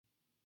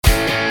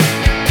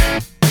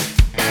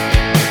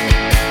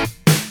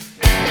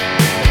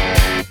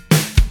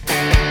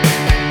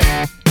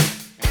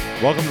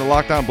Welcome to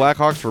Locked On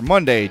Blackhawks for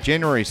Monday,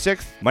 January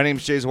 6th. My name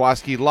is Jay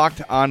Zawaski.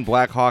 Locked On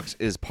Blackhawks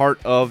is part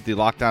of the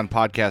Locked On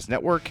Podcast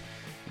Network,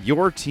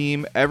 your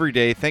team every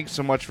day. Thanks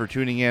so much for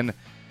tuning in.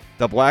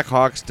 The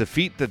Blackhawks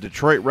defeat the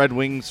Detroit Red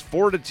Wings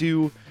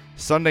 4-2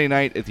 Sunday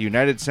night at the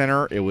United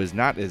Center. It was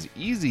not as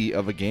easy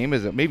of a game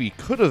as it maybe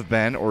could have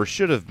been or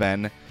should have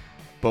been,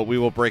 but we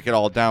will break it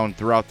all down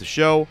throughout the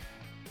show.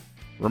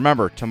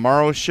 Remember,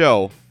 tomorrow's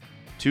show,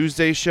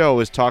 Tuesday's show,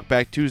 is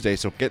Talkback Tuesday,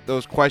 so get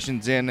those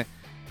questions in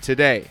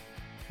today.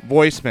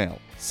 Voicemail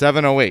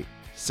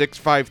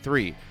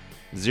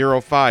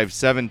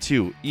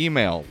 708-653-0572.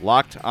 Email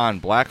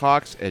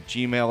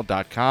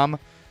lockedonblackhawks@gmail.com.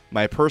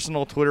 My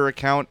personal Twitter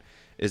account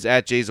is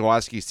at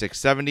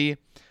jzawaski670.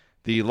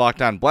 The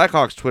Locked On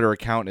Blackhawks Twitter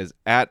account is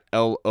at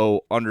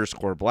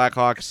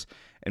LO_Blackhawks.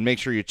 And make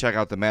sure you check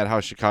out the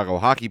Madhouse Chicago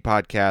Hockey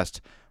Podcast,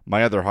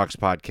 my other Hawks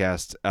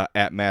podcast,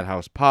 at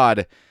Madhouse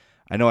Pod.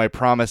 I know I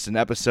promised an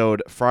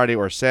episode Friday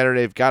or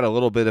Saturday. I've got a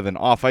little bit of an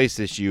off-ice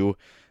issue,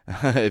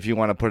 if you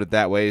want to put it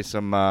that way.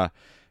 My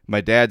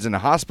dad's in the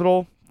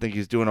hospital. I think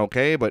he's doing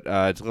okay, but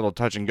it's a little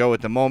touch and go at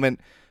the moment,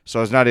 so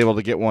I was not able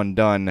to get one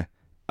done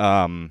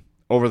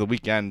over the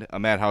weekend, a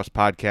Madhouse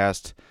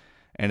podcast.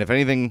 And if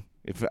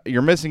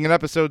you're missing an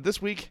episode this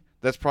week,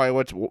 that's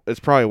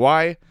probably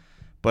why.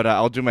 But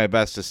I'll do my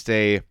best to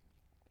stay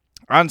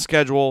on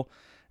schedule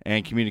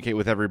and communicate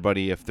with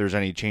everybody if there's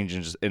any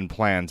changes in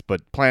plans.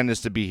 But plan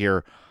is to be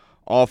here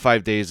all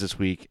 5 days this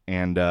week.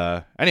 And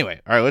anyway,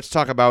 all right, let's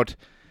talk about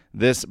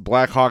this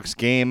Blackhawks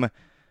game.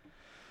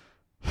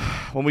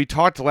 When we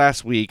talked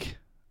last week,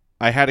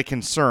 I had a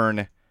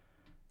concern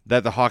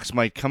that the Hawks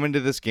might come into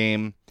this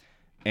game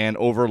and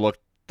overlook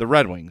the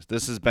Red Wings.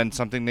 This has been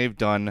something they've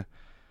done,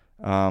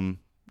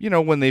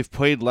 when they've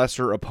played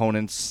lesser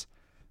opponents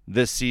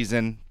this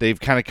season. They've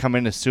kind of come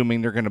in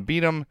assuming they're going to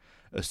beat them,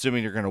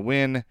 assuming they're going to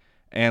win.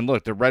 And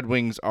look, the Red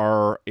Wings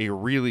are a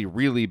really,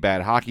 really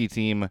bad hockey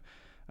team.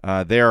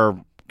 They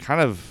are kind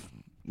of,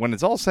 when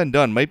it's all said and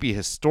done, might be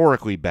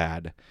historically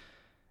bad.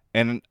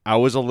 And I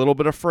was a little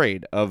bit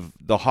afraid of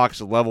the Hawks'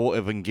 level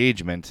of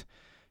engagement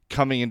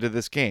coming into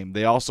this game.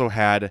 They also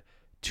had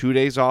 2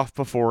 days off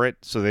before it,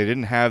 so they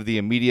didn't have the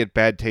immediate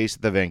bad taste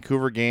of the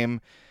Vancouver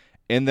game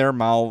in their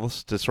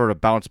mouths to sort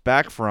of bounce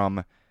back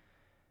from.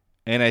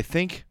 And I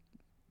think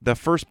the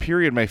first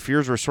period, my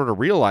fears were sort of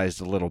realized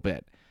a little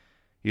bit.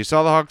 You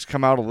saw the Hawks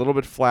come out a little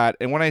bit flat,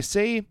 and when I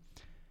say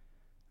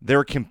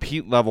their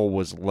compete level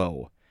was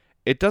low,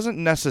 it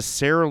doesn't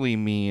necessarily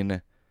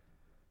mean,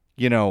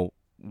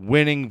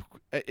 winning.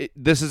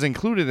 This is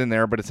included in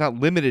there, but it's not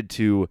limited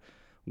to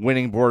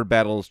winning board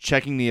battles,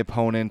 checking the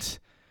opponent,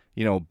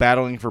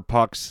 battling for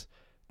pucks.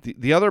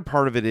 The other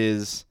part of it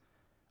is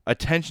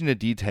attention to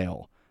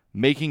detail,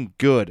 making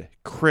good,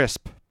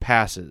 crisp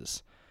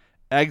passes,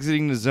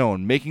 exiting the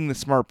zone, making the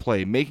smart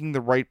play, making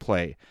the right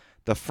play.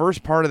 The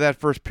first part of that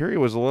first period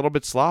was a little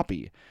bit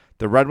sloppy.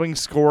 The Red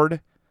Wings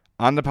scored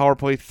on the power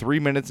play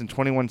 3 minutes and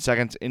 21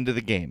 seconds into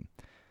the game.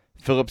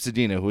 Filip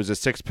Zadina, who was a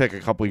sixth pick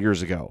a couple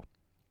years ago,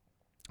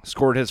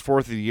 scored his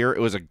fourth of the year. It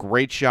was a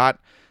great shot.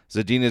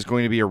 Zadina is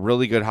going to be a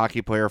really good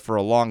hockey player for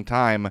a long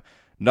time.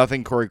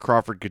 Nothing Corey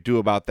Crawford could do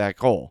about that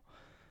goal.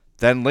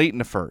 Then late in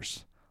the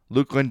first,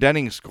 Luke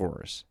Glendening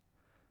scores.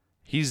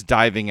 He's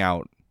diving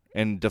out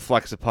and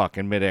deflects a puck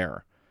in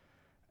midair.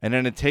 And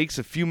then it takes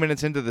a few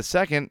minutes into the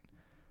second,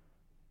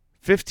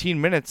 15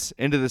 minutes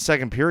into the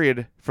second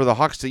period for the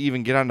Hawks to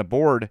even get on the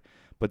board.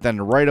 But then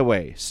right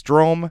away,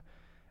 Strome,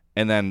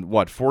 and then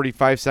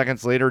 45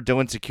 seconds later,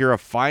 Dylan Sikura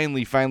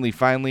finally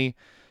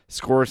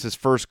scores his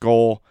first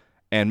goal.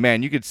 And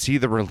man, you could see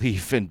the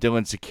relief in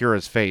Dylan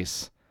Sikura's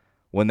face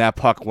when that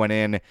puck went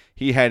in.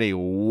 He had a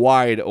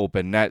wide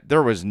open net.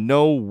 There was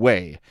no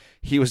way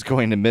he was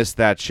going to miss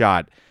that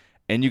shot.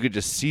 And you could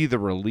just see the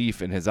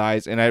relief in his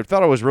eyes. And I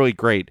thought it was really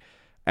great.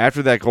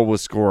 After that goal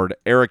was scored,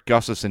 Eric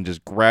Gustafsson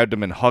just grabbed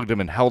him and hugged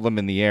him and held him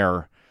in the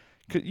air.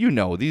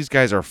 These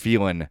guys are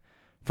feeling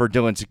for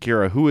Dylan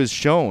Sikura, who has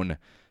shown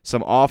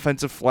some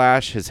offensive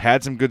flash, has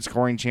had some good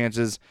scoring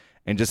chances,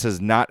 and just has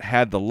not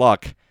had the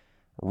luck.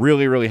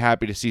 Really, really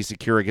happy to see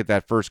Sikura get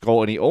that first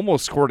goal, and he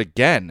almost scored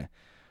again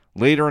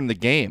later in the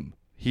game.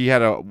 He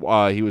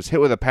was hit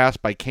with a pass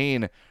by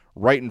Kane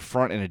right in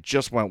front, and it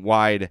just went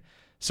wide.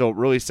 So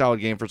really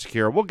solid game for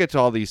Sikura. We'll get to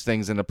all these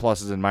things in the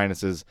pluses and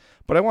minuses,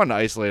 but I wanted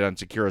to isolate on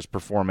Sikura's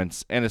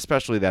performance, and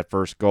especially that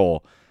first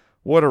goal.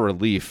 What a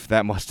relief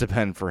that must have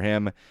been for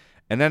him.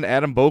 And then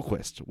Adam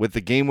Boqvist with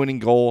the game-winning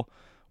goal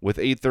with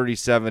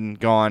 8:47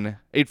 gone,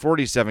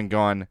 8:47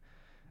 gone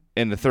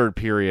in the third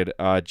period.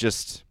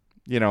 That's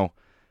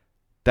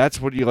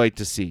what you like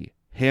to see.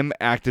 Him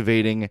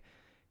activating,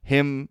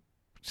 him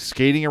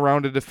skating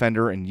around a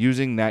defender and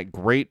using that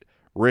great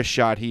wrist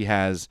shot he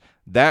has.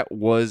 That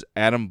was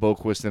Adam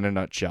Boqvist in a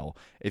nutshell.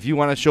 If you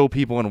want to show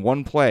people in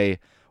one play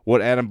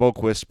what Adam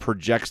Boqvist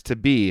projects to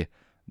be,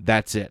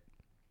 that's it.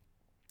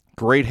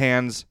 Great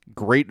hands,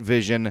 great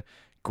vision,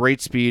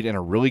 great speed, and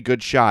a really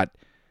good shot.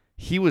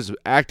 He was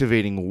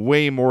activating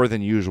way more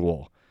than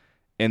usual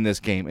in this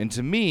game. And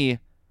to me,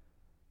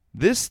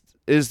 this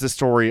is the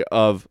story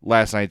of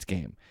last night's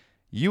game.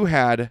 you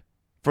had,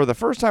 for the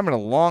first time in a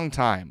long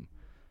time,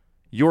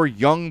 your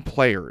young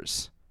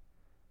players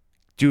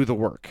do the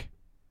work.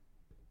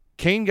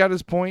 Kane got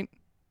his point.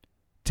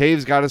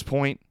 Taves got his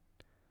point.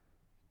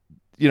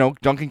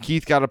 Duncan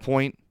Keith got a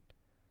point.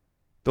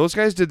 Those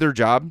guys did their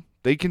job.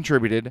 They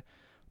contributed.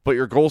 But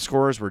your goal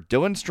scorers were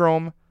Dylan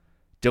Strome,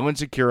 Dylan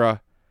Sikura,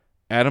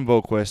 Adam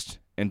Boqvist,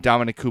 and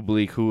Dominic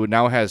Kubalik, who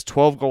now has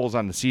 12 goals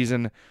on the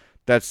season.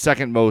 That's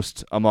second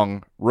most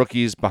among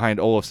rookies behind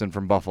Olofsson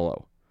from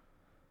Buffalo.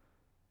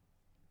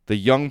 The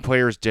young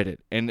players did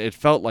it, and it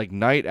felt like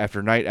night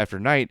after night after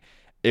night,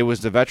 it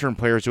was the veteran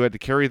players who had to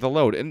carry the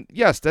load. And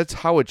yes, that's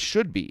how it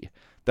should be.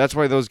 That's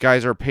why those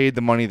guys are paid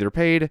the money they're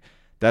paid.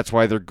 That's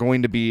why they're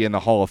going to be in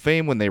the Hall of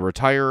Fame when they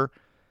retire.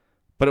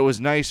 But it was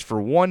nice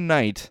for one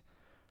night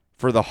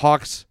for the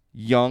Hawks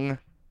young.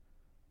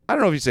 I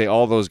don't know if you say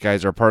all those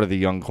guys are part of the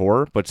young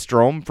core, but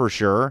Strome for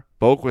sure,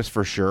 Boqvist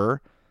for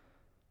sure.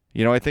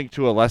 I think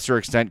to a lesser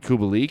extent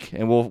Kubalik,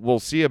 and we'll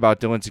see about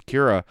Dylan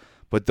Sikura,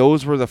 but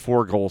those were the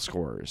 4 goal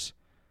scorers.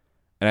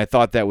 And I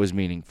thought that was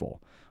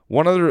meaningful.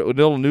 One other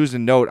little news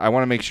and note, I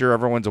want to make sure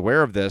everyone's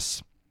aware of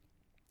this.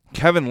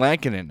 Kevin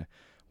Lankinen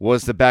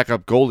was the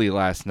backup goalie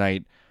last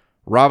night.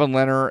 Robin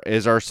Lehner,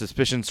 as our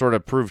suspicion sort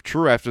of proved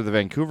true after the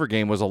Vancouver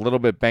game, was a little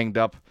bit banged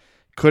up.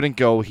 Couldn't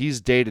go.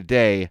 He's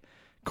day-to-day.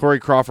 Corey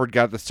Crawford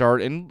got the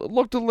start and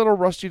looked a little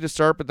rusty to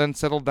start, but then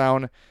settled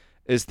down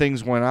as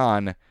things went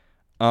on.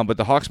 But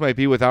the Hawks might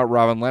be without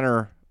Robin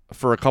Lehner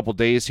for a couple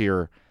days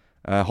here.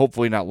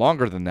 Hopefully not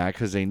longer than that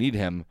because they need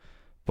him.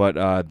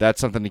 But that's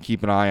something to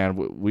keep an eye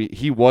on.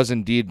 He was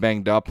indeed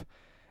banged up,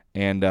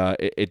 and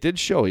it did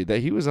show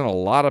that he was in a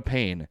lot of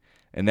pain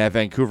in that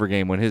Vancouver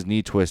game when his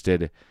knee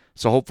twisted.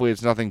 So hopefully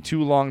it's nothing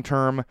too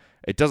long-term.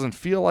 It doesn't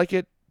feel like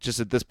it just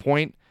at this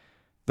point.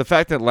 The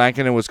fact that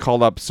Lankinen was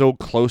called up so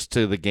close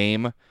to the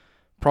game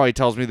probably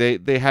tells me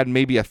they had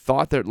maybe a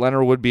thought that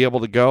Lehner would be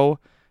able to go,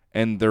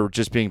 and they're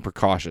just being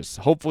precautious.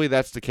 Hopefully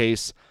that's the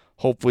case.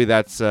 Hopefully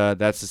that's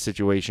the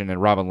situation,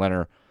 and Robin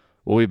Lehner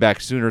will be back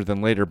sooner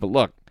than later. But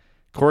look,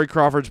 Corey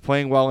Crawford's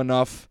playing well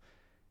enough.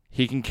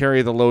 He can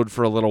carry the load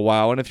for a little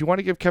while, and if you want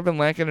to give Kevin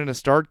Lankinen a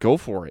start, go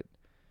for it.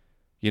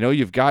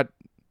 You've got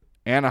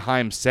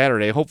Anaheim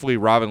Saturday. Hopefully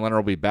Robin Lehner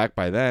will be back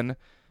by then.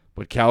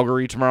 But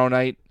Calgary tomorrow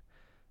night,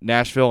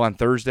 Nashville on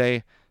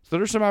Thursday. So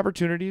there's some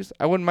opportunities.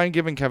 I wouldn't mind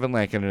giving Kevin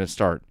Lankinen a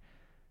start.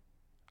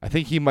 I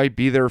think he might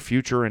be their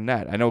future in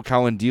net. I know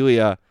Colin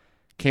Delia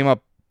came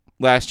up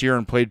last year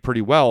and played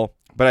pretty well,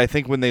 but I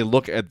think when they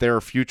look at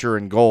their future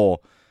and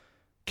goal,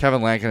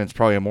 Kevin Lankinen is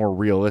probably a more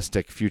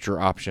realistic future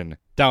option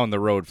down the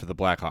road for the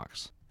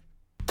Blackhawks.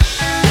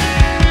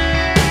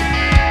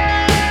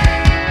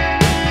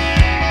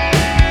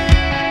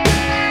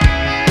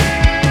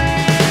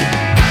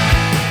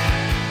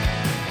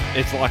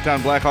 It's Locked On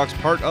Blackhawks,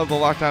 part of the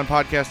Locked On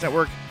Podcast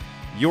Network.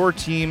 Your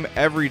team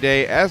every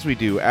day, as we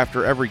do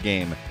after every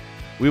game.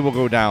 We will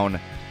go down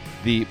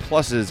the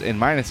pluses and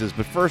minuses,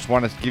 but first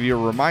want to give you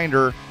a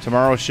reminder,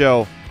 tomorrow's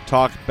show,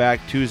 Talk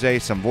Back Tuesday,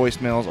 some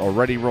voicemails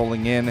already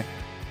rolling in.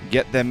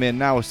 Get them in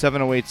now,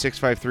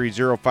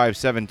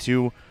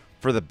 708-653-0572.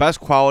 For the best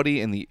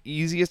quality and the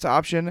easiest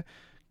option,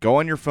 go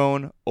on your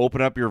phone,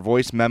 open up your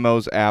voice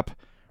memos app,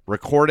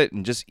 record it,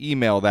 and just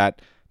email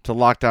that to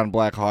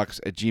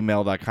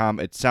lockedonblackhawks@gmail.com.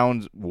 It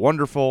sounds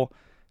wonderful,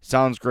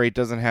 sounds great,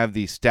 doesn't have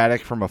the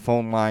static from a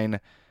phone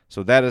line,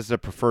 so that is the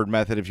preferred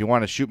method. If you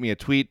want to shoot me a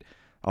tweet,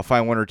 I'll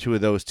find one or two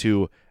of those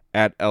too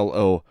at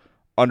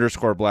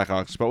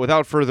LO_Blackhawks. But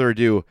without further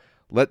ado,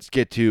 let's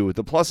get to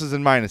the pluses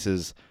and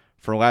minuses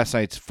for last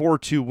night's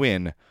 4-2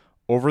 win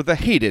over the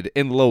hated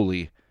and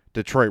lowly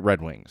Detroit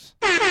Red Wings.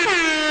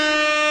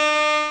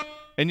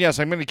 And yes,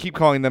 I'm going to keep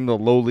calling them the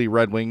lowly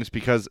Red Wings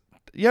because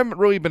you haven't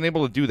really been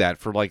able to do that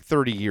for like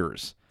 30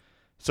 years.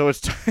 So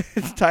it's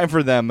time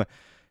for them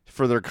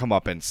for their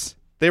comeuppance.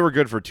 They were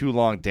good for too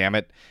long, damn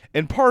it.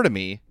 And part of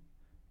me,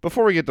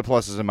 before we get to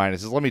pluses and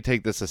minuses, let me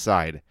take this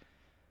aside.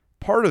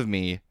 Part of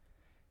me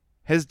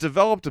has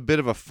developed a bit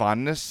of a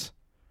fondness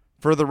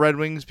for the Red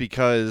Wings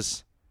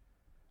because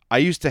I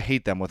used to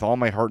hate them with all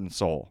my heart and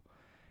soul.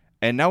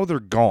 And now they're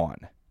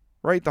gone,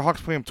 right? The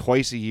Hawks play them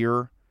twice a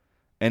year.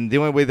 And the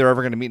only way they're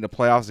ever going to meet in the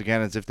playoffs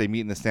again is if they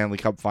meet in the Stanley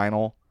Cup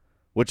final,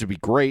 which would be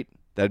great.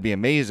 That'd be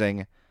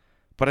amazing.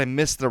 But I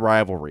miss the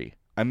rivalry.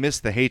 I miss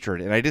the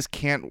hatred. And I just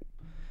can't.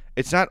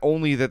 It's not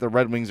only that the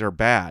Red Wings are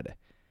bad.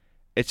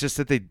 It's just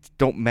that they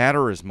don't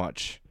matter as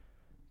much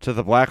to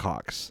the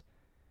Blackhawks.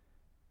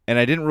 And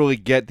I didn't really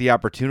get the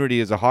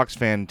opportunity as a Hawks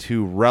fan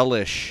to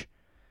relish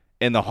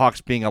in the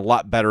Hawks being a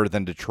lot better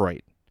than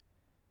Detroit.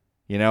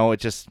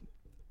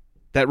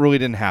 That really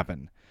didn't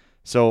happen.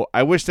 So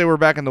I wish they were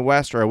back in the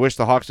West, or I wish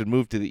the Hawks would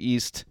move to the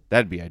East.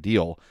 That'd be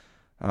ideal.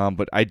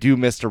 But I do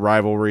miss the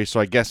rivalry, so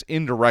I guess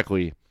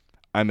indirectly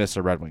I miss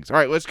the Red Wings. All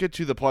right, let's get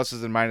to the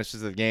pluses and minuses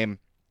of the game.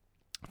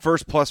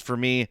 First plus for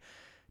me,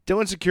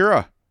 Dylan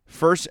Sikura.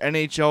 First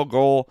NHL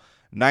goal,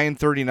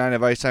 9:39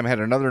 of ice time.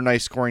 Had another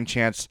nice scoring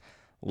chance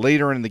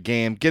later in the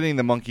game, getting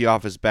the monkey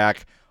off his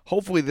back.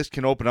 Hopefully this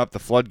can open up the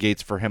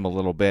floodgates for him a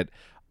little bit.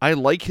 I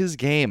like his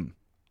game.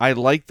 I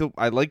like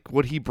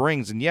what he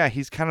brings, and yeah,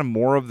 he's kind of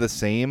more of the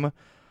same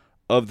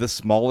of the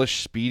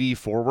smallish, speedy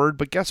forward.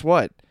 But guess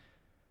what?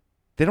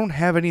 They don't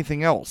have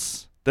anything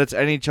else that's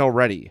NHL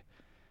ready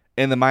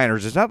in the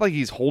minors. It's not like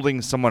he's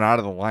holding someone out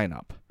of the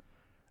lineup.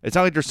 It's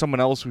not like there's someone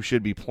else who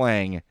should be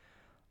playing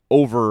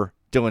over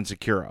Dylan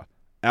Sikura.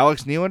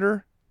 Alex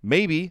Nylander,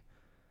 maybe,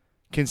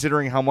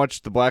 considering how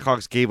much the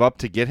Blackhawks gave up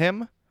to get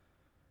him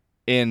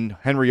in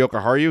Henri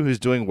Jokiharju, who's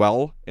doing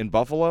well in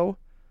Buffalo.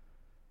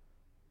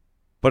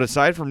 But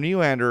aside from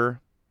Nylander,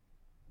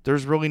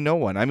 there's really no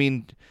one. I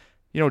mean,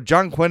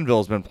 John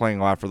Quenneville's been playing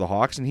a lot for the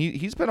Hawks, and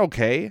he's been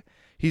okay.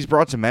 He's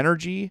brought some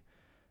energy.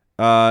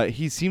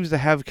 He seems to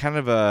have kind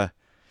of a,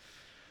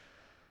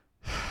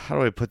 how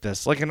do I put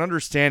this? Like an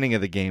understanding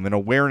of the game, an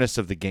awareness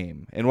of the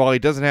game. And while he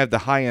doesn't have the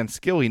high-end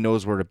skill, he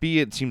knows where to be.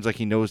 It seems like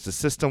he knows the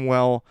system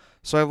well.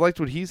 So I've liked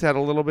what he's had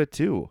a little bit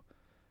too.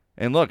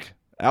 And look,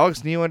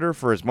 Alex Nylander,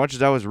 for as much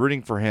as I was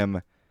rooting for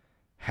him,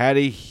 had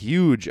a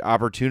huge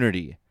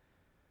opportunity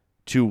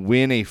to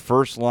win a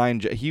first-line.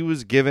 He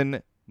was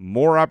given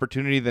more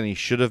opportunity than he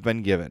should have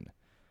been given.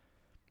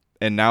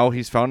 And now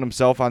he's found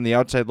himself on the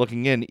outside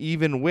looking in,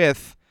 even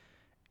with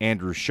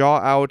Andrew Shaw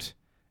out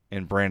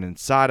and Brandon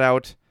Saad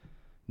out.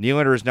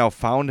 Nylander has now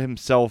found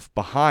himself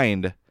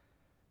behind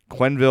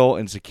Quenneville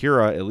and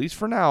Sikura, at least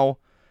for now,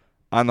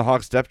 on the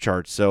Hawks depth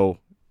chart. So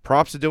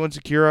props to Dylan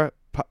Sikura,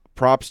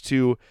 props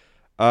to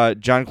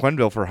John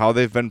Quenneville for how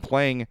they've been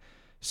playing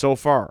so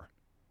far.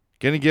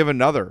 Going to give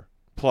another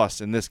plus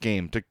in this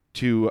game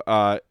to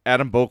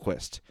Adam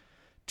Boqvist.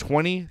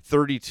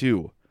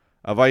 20-32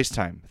 of ice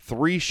time.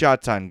 3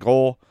 shots on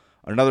goal.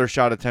 Another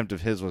shot attempt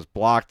of his was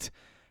blocked.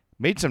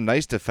 Made some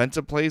nice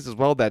defensive plays as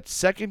well. That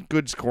second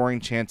good scoring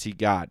chance he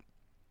got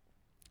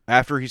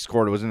after he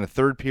scored, it was in the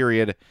third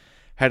period,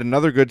 had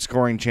another good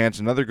scoring chance,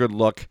 another good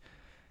look,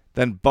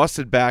 then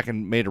busted back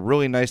and made a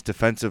really nice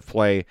defensive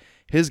play.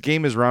 His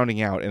game is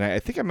rounding out, and I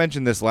think I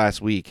mentioned this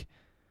last week.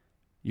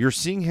 You're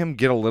seeing him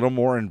get a little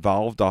more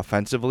involved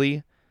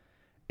offensively,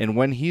 and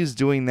when he's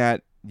doing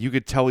that, you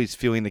could tell he's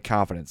feeling the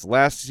confidence.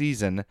 Last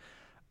season,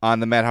 on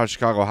the Madhouse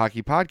Chicago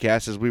Hockey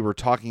Podcast, as we were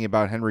talking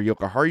about Henri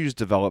Jokiharju's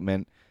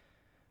development,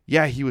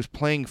 yeah, he was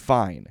playing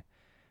fine,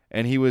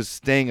 and he was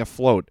staying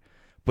afloat.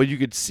 But you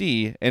could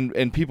see,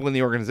 and people in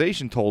the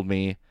organization told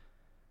me,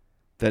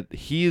 that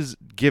he is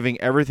giving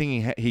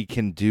everything he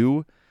can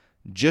do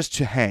just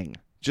to hang,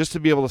 just to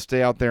be able to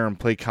stay out there and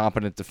play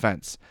competent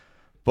defense.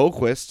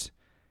 Boqvist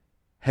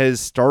has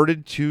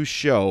started to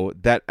show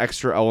that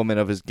extra element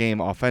of his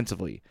game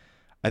offensively.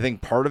 I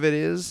think part of it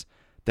is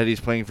that he's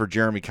playing for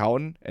Jeremy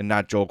Colliton and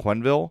not Joel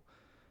Quenneville.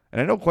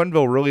 And I know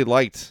Quenneville really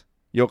liked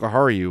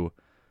Jokiharju,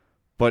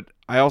 but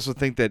I also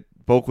think that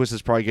Boqvist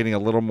is probably getting a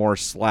little more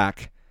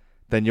slack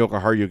than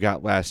Jokiharju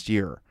got last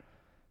year.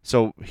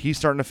 So he's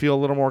starting to feel a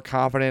little more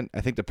confident.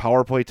 I think the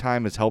power play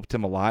time has helped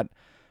him a lot.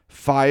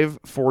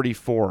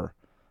 5:44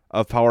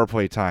 of power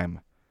play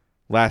time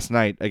last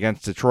night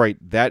against Detroit.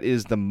 That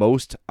is the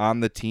most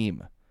on the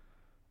team.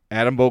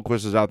 Adam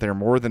Boqvist is out there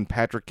more than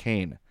Patrick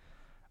Kane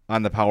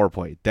on the power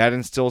play. That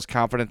instills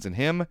confidence in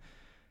him,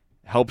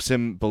 helps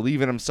him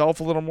believe in himself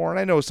a little more. And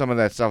I know some of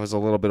that stuff is a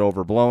little bit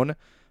overblown,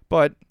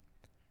 but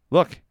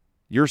look,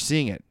 you're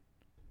seeing it.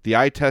 The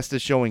eye test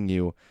is showing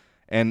you,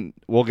 and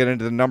we'll get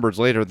into the numbers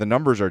later. The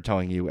numbers are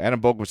telling you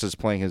Adam Boqvist is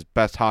playing his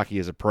best hockey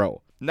as a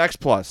pro. Next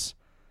plus,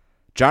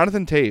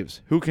 Jonathan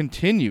Toews, who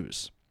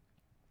continues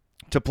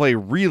to play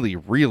really,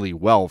 really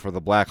well for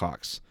the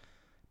Blackhawks.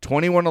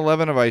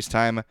 21-11 of ice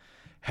time,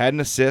 had an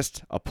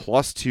assist, a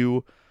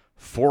 +2,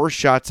 4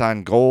 shots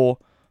on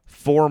goal,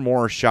 4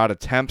 more shot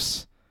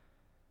attempts,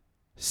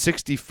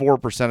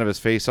 64% of his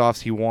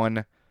faceoffs he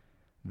won.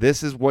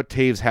 This is what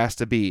Toews has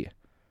to be.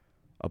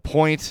 A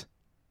point,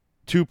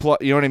 2+,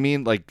 you know what I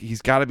mean? Like,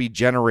 he's got to be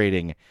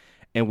generating.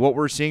 And what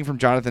we're seeing from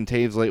Jonathan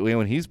Toews lately,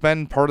 when he's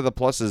been part of the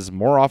pluses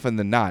more often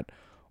than not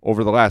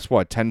over the last,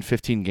 10,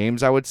 15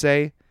 games, I would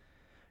say,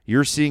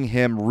 you're seeing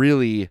him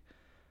really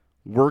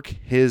work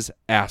his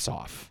ass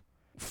off,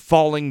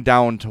 falling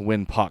down to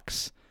win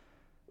pucks,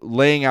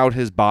 laying out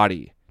his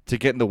body to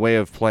get in the way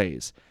of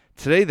plays.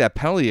 Today, that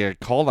penalty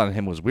called on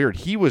him was weird.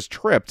 He was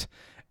tripped,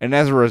 and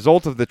as a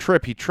result of the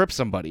trip, he tripped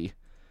somebody.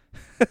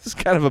 It's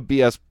kind of a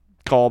BS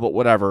call, but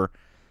whatever.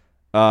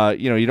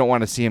 You don't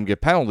want to see him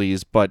get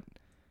penalties, but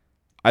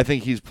I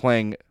think he's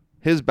playing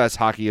his best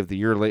hockey of the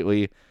year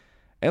lately.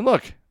 And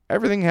look,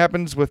 everything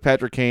happens with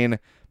Patrick Kane.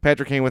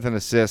 Patrick Kane with an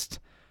assist,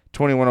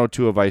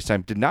 21:02 of ice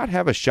time. Did not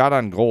have a shot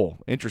on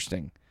goal.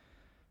 Interesting.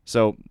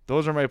 So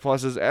those are my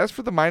pluses. As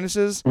for the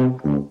minuses,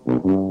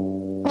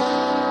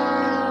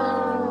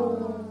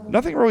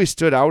 nothing really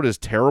stood out as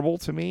terrible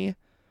to me.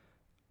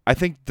 I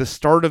think the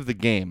start of the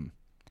game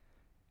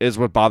is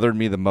what bothered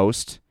me the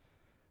most.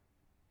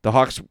 The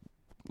Hawks,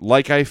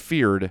 like I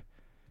feared,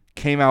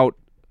 came out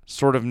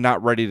sort of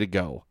not ready to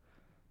go.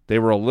 They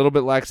were a little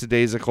bit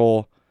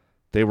lackadaisical.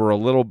 They were a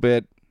little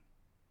bit,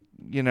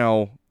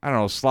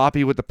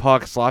 sloppy with the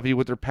puck, sloppy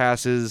with their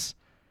passes,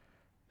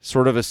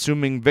 sort of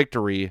assuming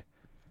victory.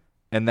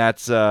 And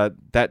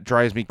that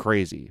drives me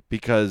crazy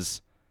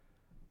because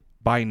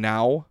by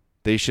now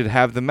they should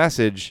have the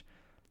message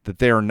that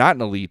they are not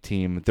an elite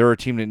team. They're a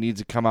team that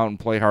needs to come out and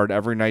play hard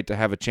every night to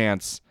have a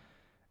chance.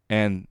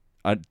 And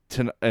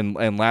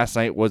last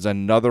night was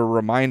another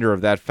reminder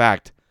of that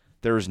fact.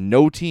 There is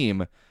no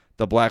team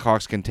the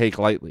Blackhawks can take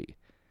lightly.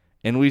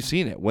 And we've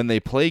seen it. When they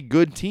play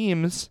good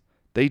teams,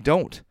 they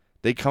don't.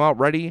 They come out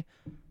ready,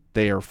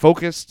 they are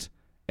focused,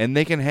 and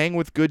they can hang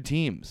with good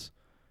teams.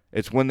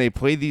 It's when they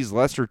play these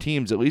lesser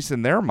teams, at least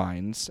in their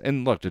minds,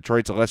 and look,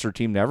 Detroit's a lesser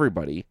team to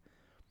everybody.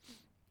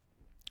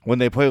 When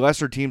they play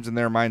lesser teams in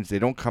their minds, they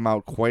don't come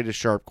out quite as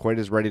sharp, quite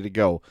as ready to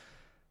go.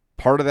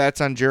 Part of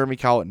that's on Jeremy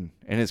Colliton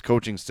and his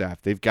coaching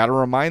staff. They've got to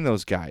remind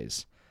those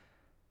guys.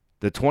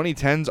 The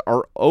 2010s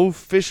are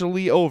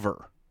officially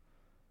over.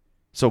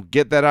 So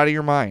get that out of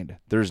your mind.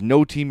 There's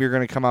no team you're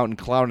going to come out and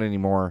clown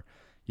anymore.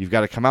 You've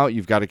got to come out.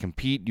 You've got to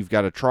compete. You've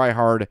got to try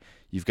hard.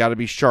 You've got to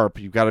be sharp.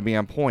 You've got to be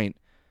on point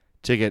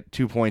to get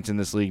 2 points in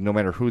this league, no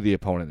matter who the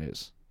opponent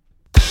is.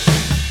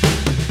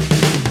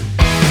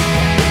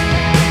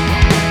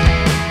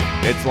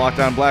 It's Locked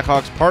On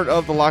Blackhawks, part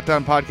of the Locked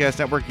On Podcast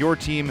Network, your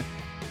team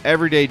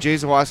every day. Jay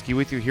Zawaski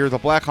with you here. The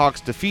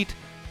Blackhawks defeat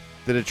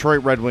the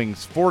Detroit Red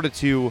Wings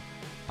 4-2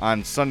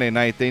 on Sunday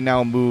night. They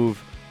now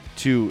move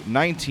to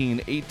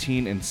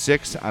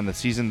 19-18-6 on the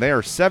season. They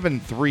are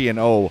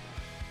 7-3-0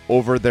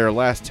 over their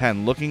last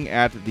 10. Looking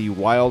at the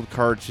wild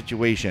card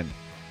situation,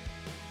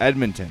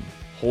 Edmonton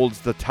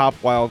holds the top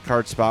wild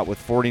card spot with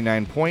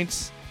 49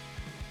 points.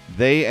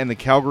 They and the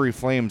Calgary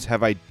Flames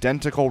have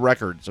identical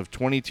records of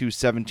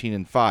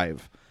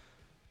 22-17-5.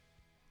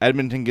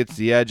 Edmonton gets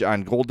the edge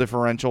on goal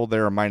differential.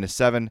 They're a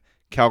 -7.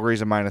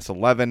 Calgary's a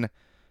 -11.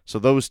 So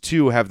those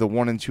two have the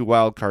 1 and 2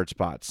 wild card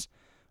spots.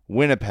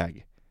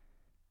 Winnipeg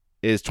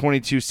is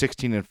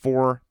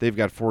 22-16-4. They've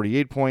got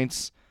 48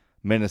 points.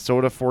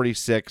 Minnesota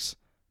 46.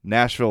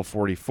 Nashville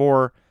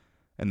 44.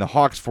 And the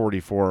Hawks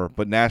 44.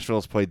 But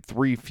Nashville's played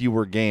 3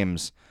 fewer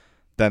games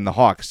than the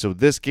Hawks. So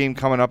this game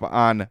coming up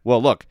on,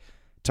 well, look,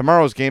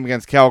 tomorrow's game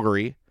against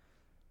Calgary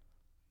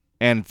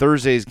and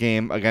Thursday's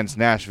game against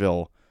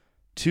Nashville,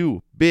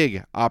 2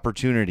 big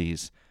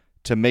opportunities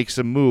to make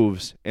some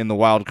moves in the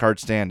wild card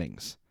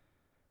standings.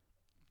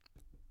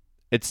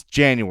 It's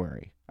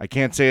January. I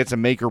can't say it's a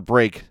make or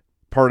break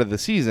part of the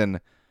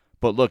season,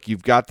 but look,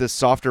 you've got this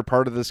softer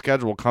part of the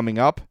schedule coming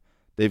up.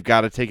 They've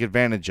got to take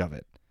advantage of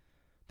it.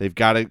 They've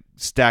got to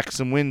stack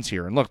some wins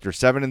here. And look, they're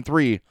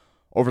 7-3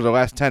 over the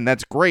last 10.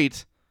 That's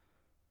great,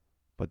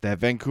 but that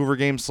Vancouver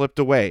game slipped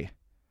away.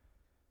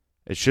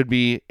 It should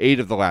be 8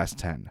 of the last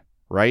 10,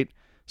 right?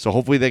 So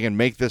hopefully they can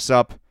make this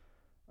up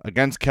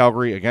against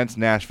Calgary, against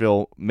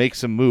Nashville, make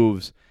some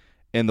moves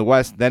in the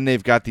West. Then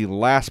they've got the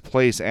last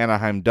place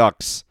Anaheim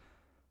Ducks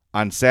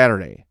on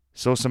Saturday.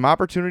 So some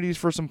opportunities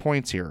for some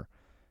points here.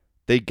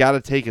 They got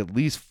to take at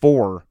least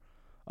 4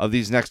 of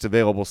these next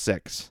available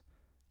 6.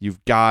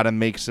 You've got to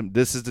make some.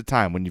 This is the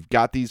time when you've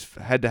got these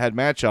head-to-head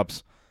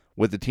matchups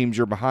with the teams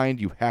you're behind.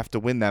 You have to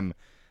win them,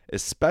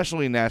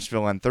 especially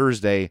Nashville on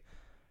Thursday,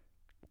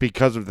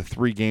 because of the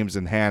 3 games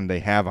in hand they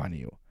have on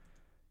you.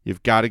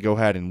 You've got to go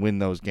ahead and win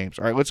those games.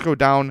 All right, let's go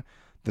down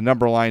the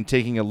number line,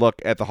 taking a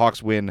look at the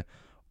Hawks win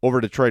over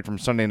Detroit from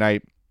Sunday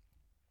night.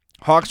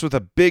 Hawks with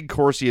a big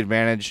Corsi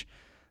advantage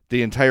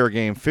the entire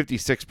game,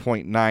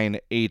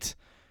 56.98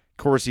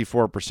 Corsi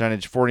for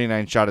percentage,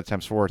 49 shot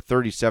attempts for,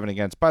 37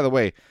 against. By the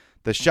way,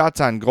 the shots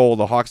on goal,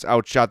 the Hawks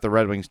outshot the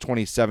Red Wings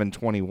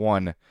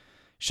 27-21.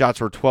 Shots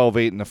were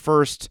 12-8 in the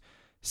first,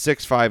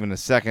 6-5 in the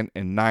second,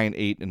 and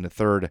 9-8 in the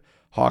third.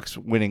 Hawks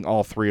winning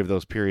all 3 of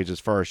those periods as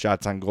far as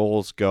shots on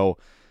goals go.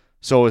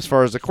 So as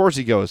far as the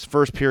Corsi goes,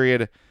 first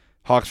period,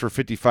 Hawks were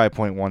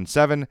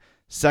 55.17.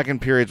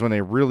 Second period's when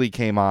they really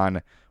came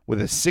on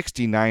with a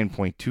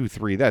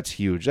 69.23. That's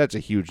huge. That's a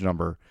huge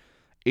number.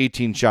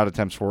 18 shot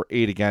attempts for,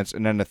 8 against.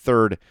 And then the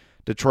third,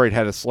 Detroit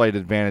had a slight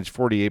advantage,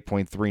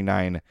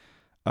 48.39.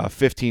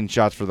 15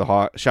 shots for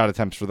the shot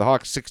attempts for the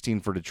Hawks, 16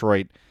 for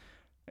Detroit.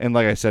 And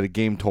like I said, a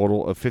game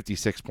total of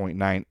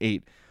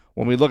 56.98.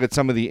 When we look at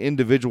some of the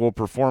individual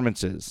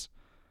performances,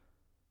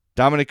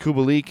 Dominic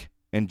Kubalik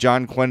and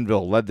John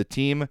Quenneville led the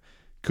team.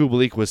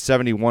 Kubalik was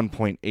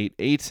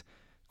 71.88.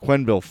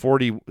 Quenneville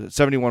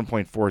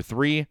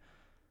 71.43.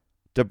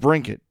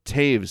 DeBrincat,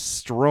 Taves,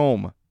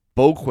 Strome,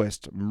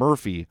 Boqvist,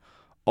 Murphy,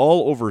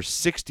 all over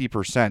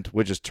 60%,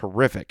 which is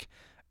terrific.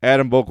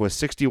 Adam Boqvist,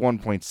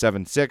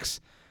 61.76.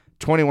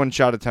 21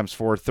 shot attempts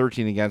for,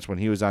 13 against when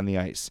he was on the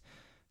ice.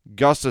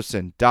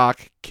 Gustafsson,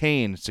 Doc,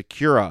 Kane,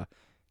 Sekura,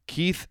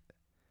 Keith,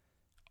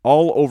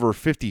 all over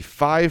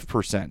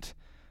 55%.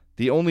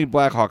 The only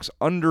Blackhawks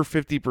under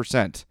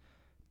 50%,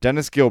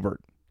 Dennis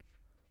Gilbert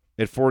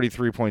at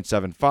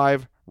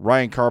 43.75,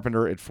 Ryan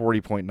Carpenter at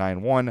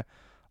 40.91,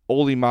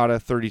 Oli Mata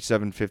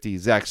 37.50,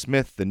 Zach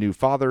Smith, the new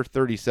father,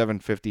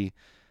 37.50,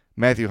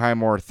 Matthew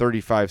Highmore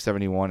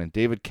 35.71, and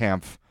David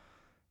Kampf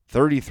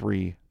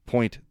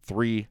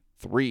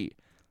 33.33.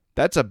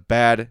 That's a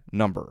bad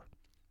number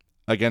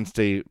against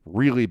a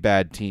really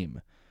bad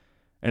team.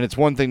 And it's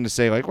one thing to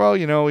say, like, well,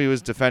 you know, he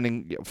was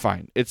defending.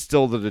 Fine. It's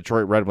still the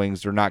Detroit Red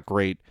Wings. They're not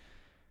great.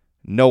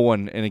 no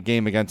one in a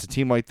game against a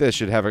team like this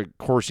should have a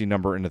Corsi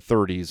number in the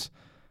 30s.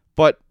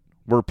 But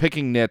we're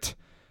picking Nit.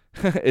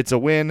 It's a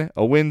win.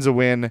 A win's a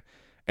win.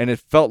 And it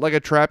felt like a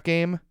trap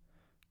game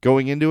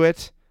going into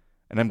it.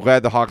 And I'm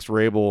glad the Hawks were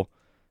able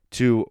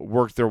to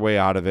work their way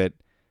out of it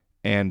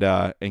and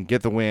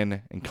get the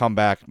win and come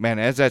back. Man,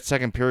 as that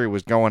second period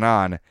was going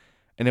on,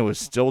 and it was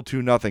still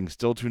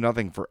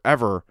 2-0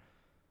 forever,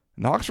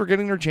 and the Hawks were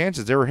getting their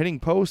chances. They were hitting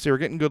posts. They were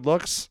getting good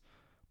looks,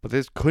 but they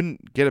just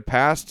couldn't get it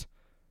past.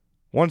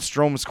 Once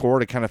Strome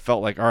scored, it kind of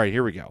felt like, all right,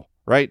 here we go,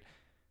 right?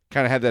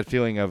 Kind of had that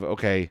feeling of,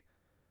 okay,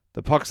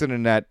 the puck's in the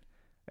net.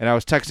 And I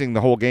was texting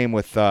the whole game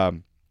with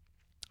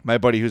my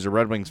buddy who's a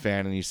Red Wings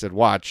fan, and he said,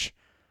 watch,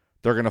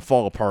 they're going to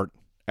fall apart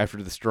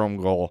after the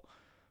Strome goal.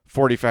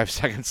 45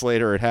 seconds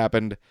later, it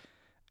happened,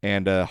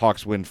 and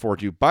Hawks win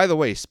 4-2. By the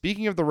way,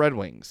 speaking of the Red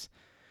Wings,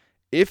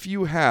 if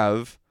you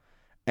have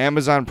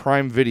Amazon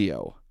Prime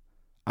Video,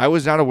 I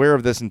was not aware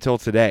of this until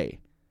today.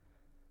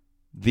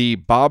 The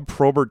Bob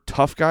Probert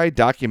Tough Guy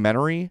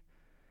documentary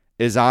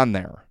is on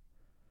there.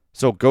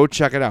 So go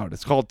check it out.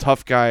 It's called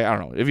Tough Guy. I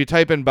don't know. If you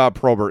type in Bob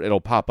Probert,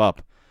 it'll pop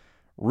up.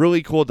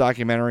 Really cool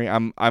documentary.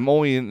 I'm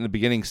only in the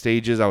beginning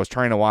stages. I was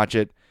trying to watch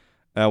it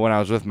when I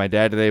was with my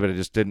dad today, but I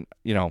just didn't,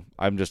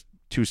 I'm just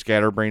too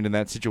scatterbrained in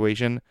that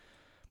situation.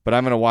 But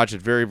I'm going to watch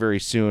it very, very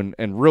soon.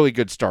 And really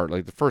good start.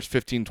 Like the first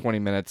 15, 20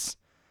 minutes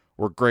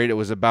were great. It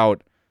was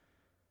about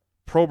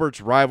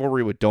Probert's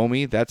rivalry with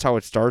Domi. That's how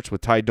it starts,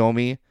 with Ty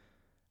Domi.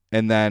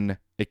 And then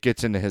it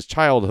gets into his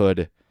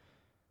childhood,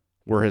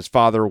 where his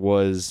father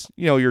was,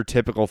 your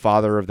typical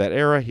father of that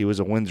era. He was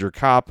a Windsor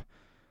cop.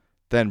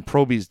 Then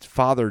Proby's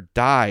father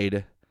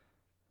died.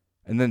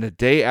 And then the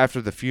day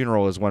after the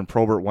funeral is when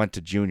Probert went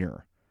to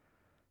junior.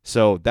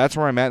 So that's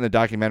where I'm at in the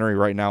documentary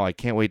right now. I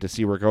can't wait to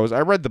see where it goes.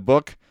 I read the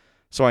book,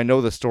 so I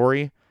know the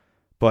story.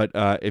 But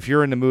if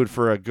you're in the mood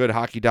for a good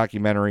hockey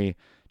documentary,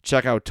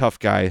 check out Tough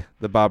Guy,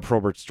 the Bob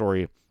Probert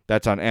story.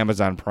 That's on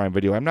Amazon Prime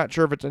Video. I'm not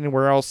sure if it's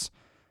anywhere else,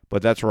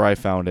 but that's where I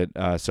found it.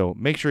 So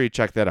make sure you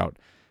check that out.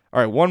 All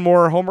right, one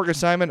more homework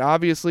assignment,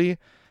 obviously.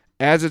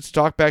 As it's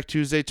Talkback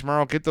Tuesday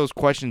tomorrow, get those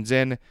questions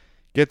in,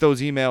 get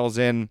those emails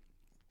in.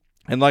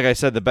 And like I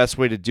said, the best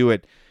way to do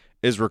it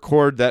is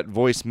record that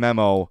voice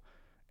memo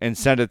and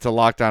send it to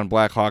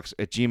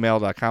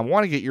lockedonblackhawks@gmail.com. I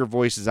want to get your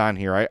voices on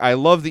here. I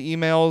love the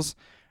emails,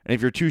 and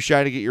if you're too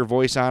shy to get your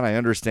voice on, I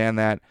understand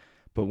that.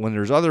 But when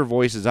there's other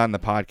voices on the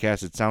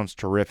podcast, it sounds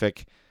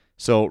terrific.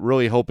 So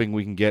really hoping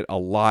we can get a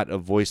lot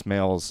of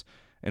voicemails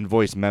and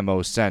voice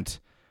memos sent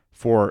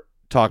for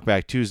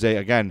Talkback Tuesday.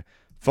 Again,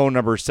 phone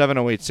number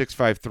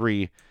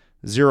 708-653-0572.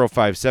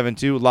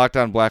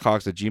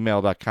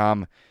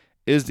 LockedOnBlackhawks@gmail.com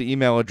is the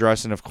email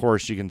address. And, of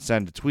course, you can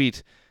send a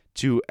tweet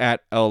to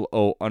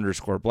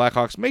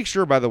 @LO_Blackhawks. Make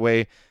sure, by the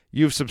way,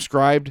 you've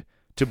subscribed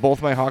to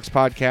both my Hawks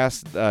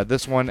podcasts,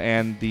 this one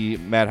and the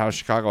Madhouse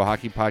Chicago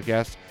Hockey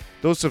podcast.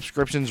 Those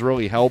subscriptions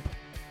really help.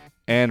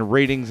 And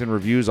ratings and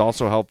reviews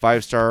also help.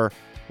 5-star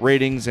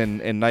ratings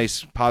and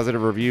nice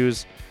positive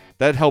reviews.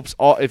 That helps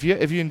all. If you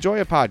enjoy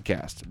a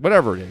podcast,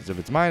 whatever it is, if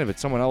it's mine, if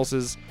it's someone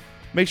else's,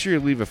 make sure you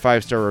leave a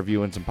 5-star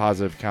review and some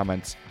positive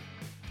comments.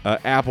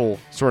 Apple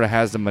sort of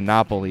has the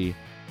monopoly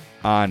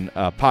on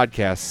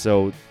podcasts,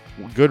 so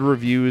good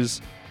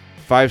reviews,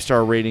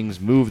 5-star ratings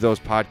move those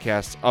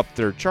podcasts up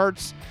their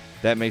charts.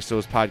 That makes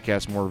those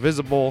podcasts more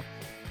visible,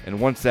 and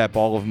once that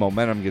ball of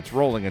momentum gets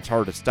rolling, it's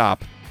hard to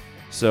stop.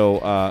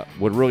 So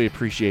would really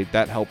appreciate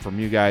that help from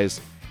you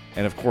guys.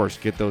 And, of course,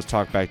 get those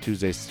Talkback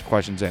Tuesday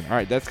questions in. All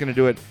right, that's going to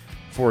do it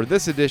for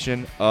this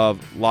edition of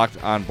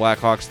Locked On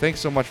Blackhawks. Thanks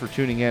so much for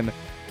tuning in.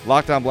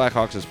 Locked On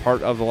Blackhawks is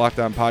part of the Locked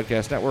On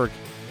Podcast Network.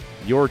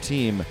 Your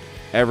team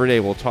every day.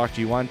 We'll talk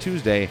to you on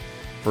Tuesday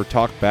for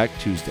Talkback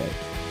Tuesday.